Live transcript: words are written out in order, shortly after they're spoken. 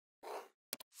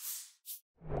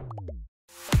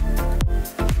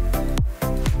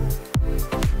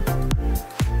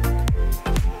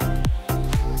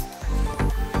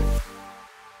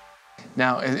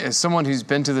Now, as someone who's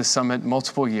been to the summit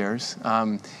multiple years,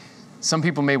 some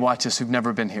people may watch us who've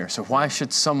never been here. So why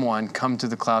should someone come to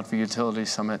the Cloud for Utilities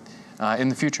Summit in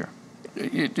the future?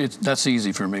 That's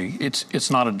easy for me. It's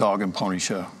not a dog and pony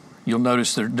show. You'll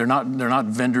notice they're not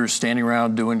vendors standing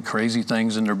around doing crazy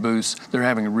things in their booths. They're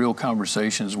having real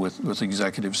conversations with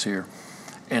executives here,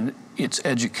 and it's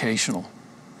educational.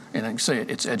 And I can say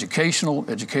it's educational.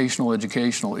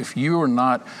 If you are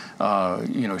not,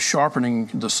 sharpening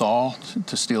the saw,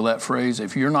 to steal that phrase,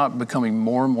 if you're not becoming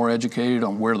more and more educated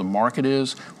on where the market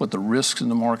is, what the risks in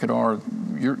the market are,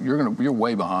 you're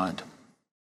way behind.